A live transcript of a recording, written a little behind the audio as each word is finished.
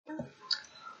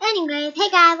Anyways, hey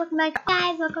guys,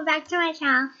 welcome back to my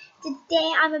channel.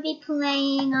 Today I'm gonna be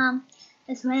playing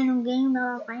this random game that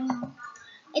I'm playing.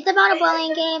 It's about a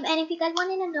bullying game, and if you guys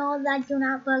wanted to know that do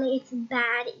not bully, it's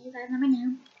bad. You guys never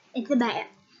know. It's bad.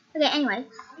 Okay, anyway.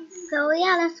 So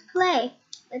yeah, let's play.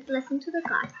 Let's listen to the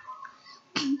guy.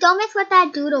 Don't mess with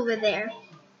that dude over there.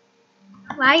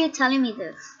 Why are you telling me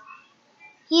this?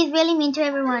 He's really mean to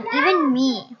everyone, even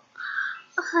me.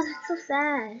 Oh, that's so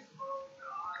sad.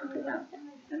 Don't do that.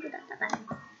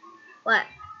 What?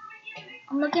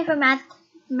 I'm looking for math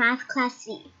class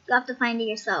C. You have to find it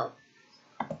yourself.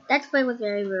 That play was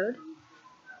very rude.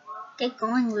 Get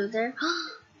going, loser.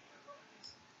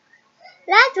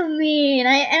 That's mean.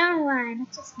 I don't know why.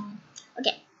 That's just mean.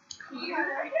 Okay.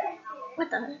 What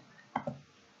the?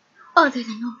 Oh, there's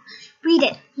a note. Read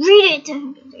it. Read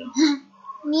it.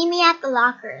 Meet me at the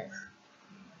lockers.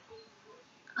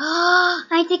 Oh,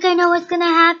 I think I know what's gonna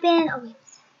happen. Oh wait.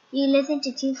 You listen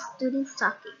to two students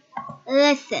talking.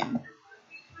 Listen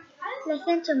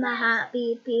to my heart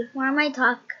beep beep. Where are my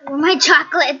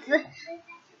chocolates?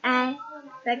 I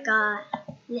forgot.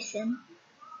 Listen.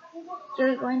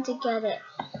 You're going to get it.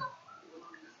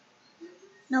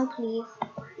 No, please.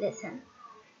 Listen.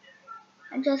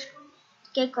 I just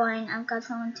get going. I've got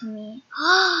someone to me.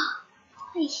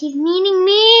 He's meaning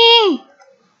me.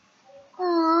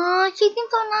 Aww, she seems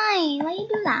so nice. Why you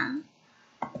do that?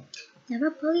 Never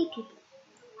bully people.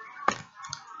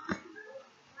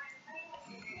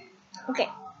 Okay.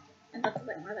 I'm about to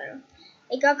put my other room.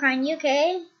 Hey girl, crying, you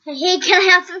okay? Hey, can I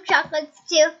have some chocolates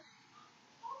too?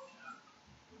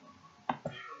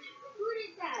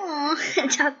 Aww,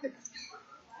 chocolates.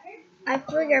 I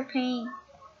feel your pain.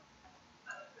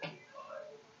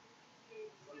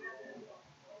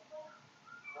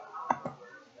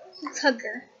 Let's hug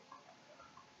her.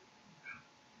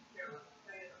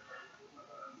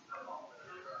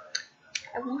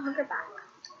 I won't hug her back.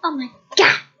 Oh my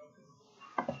god!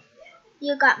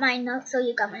 You got my note, so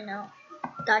you got my note. ...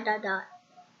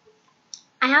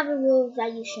 I have the rules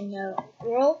that you should know.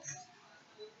 Rules?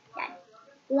 Yeah.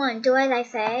 1. Do as I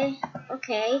say.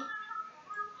 Okay.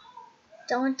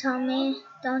 Don't tell me.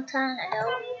 Don't tell me.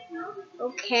 No.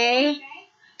 Okay.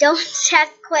 Don't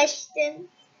ask questions.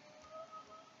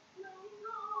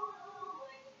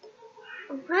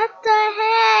 What the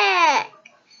heck?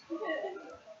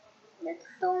 That's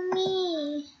so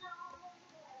mean.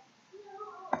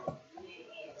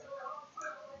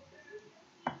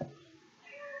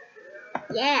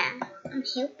 Yeah, I'm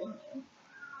helping you.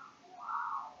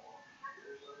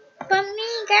 But me,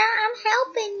 girl, I'm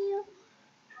helping you.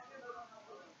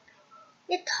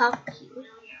 You talk to you.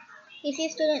 You see a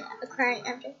student crying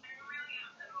after.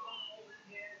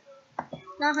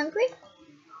 Not hungry?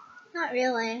 Not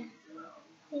really.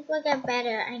 Things will get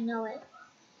better, I know it.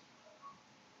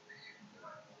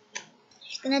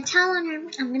 She's gonna tell on her.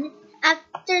 I'm gonna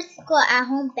after school at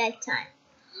home bedtime.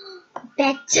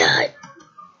 Bedtime.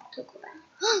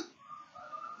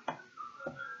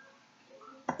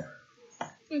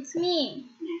 It's me.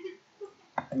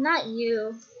 Not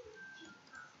you.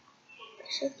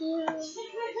 Should you?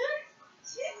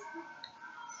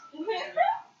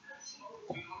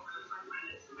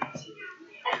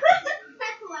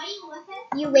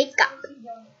 You wake up.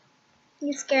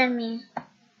 You scared me.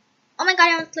 Oh my god,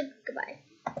 I almost clicked goodbye.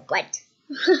 What?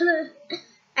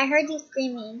 I heard you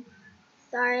screaming.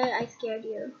 Sorry, I scared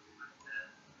you.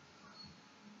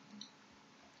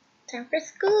 Time for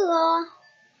school.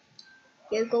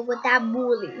 Here go with that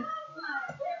bully.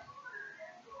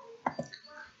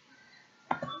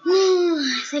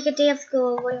 It's like a day of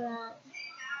school. What do you want?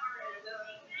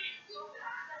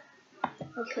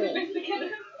 Okay.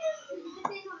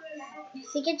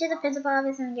 Take it to the principal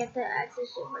office and get the access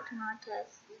sheet for tomorrow's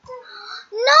test.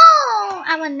 No!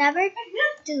 I will never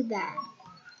do that.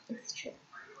 It's true.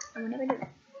 I will never do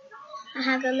that. I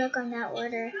have a look on that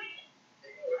order.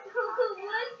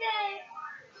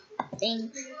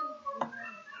 Thanks.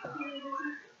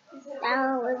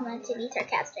 That was meant to be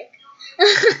sarcastic.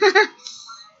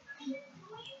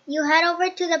 You head over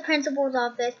to the principal's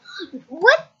office.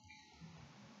 What?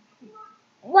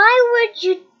 Why would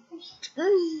you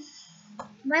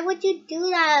do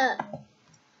that?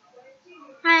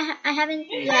 I haven't.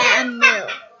 Yeah, I'm new.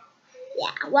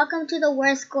 Yeah, welcome to the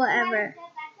worst school ever.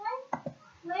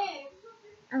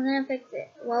 I'm gonna fix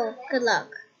it. Well, good luck.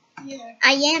 Yeah.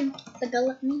 I am, but good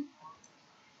luck me.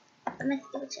 I'm gonna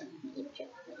give it to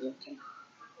you.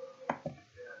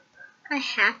 I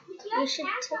have to. You should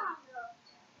too.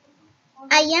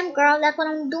 I am, girl. That's what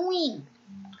I'm doing.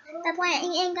 That's why I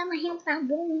ain't got my hands out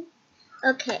doing.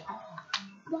 Okay.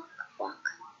 Walk.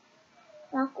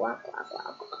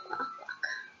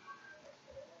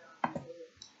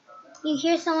 You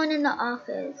hear someone in the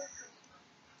office.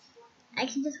 I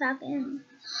can just walk in.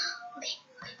 Okay.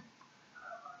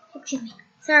 Excuse me.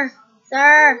 Sir.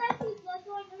 Sir.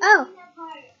 Oh.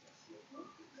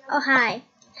 Oh, hi.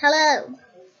 Hello.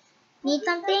 Need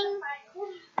something?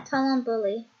 Tell him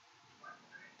bully.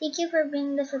 Thank you for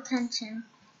bringing this attention.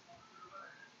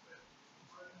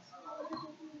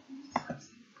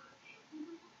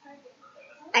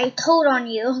 I told on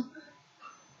you.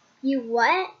 You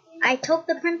what? I told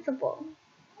the principal.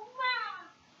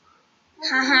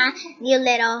 Haha, you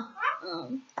little.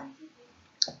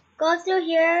 Go through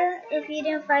here. If you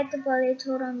didn't fight the bully,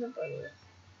 told on the bully.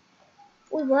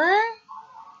 Wait, what?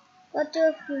 Go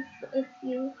through if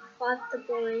you fought the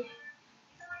bully.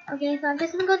 Okay, so I'm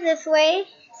just gonna go this way.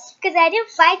 Because I didn't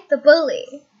fight the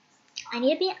bully. I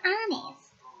need to be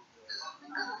honest.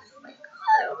 Oh my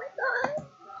god, oh my god.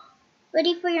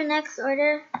 Ready for your next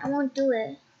order? I won't do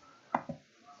it.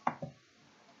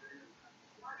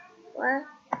 What?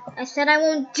 I said I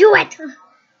won't do it!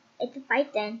 It's a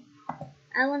fight then.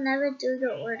 I will never do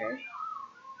your order.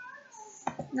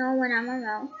 No, when I'm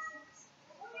around.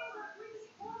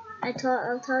 I'll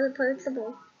tell the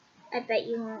principal. I bet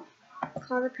you won't.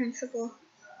 Call the principal.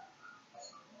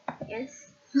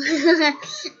 Yes.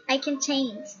 I can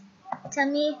change. Tell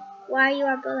me why you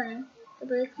are bullying. The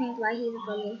bully claims why he's a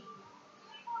bully.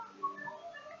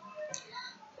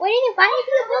 Why is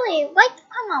he a bully? What?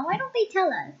 Come on, why don't they tell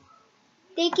us?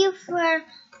 Thank you for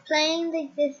playing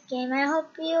this game. I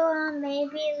hope you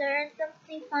maybe learn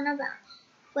something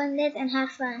fun this and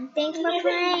have fun. Thanks for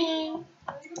playing.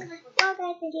 Well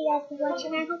guys, thank you guys for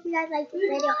watching. I hope you guys liked this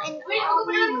video. And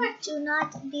always do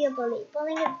not be a bully.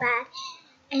 Bullying is bad.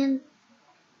 And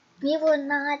you will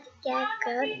not get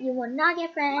good. You will not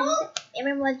get friends.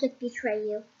 Everyone will just betray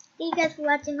you. Thank you guys for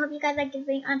watching. Hope you guys like this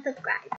video and subscribe.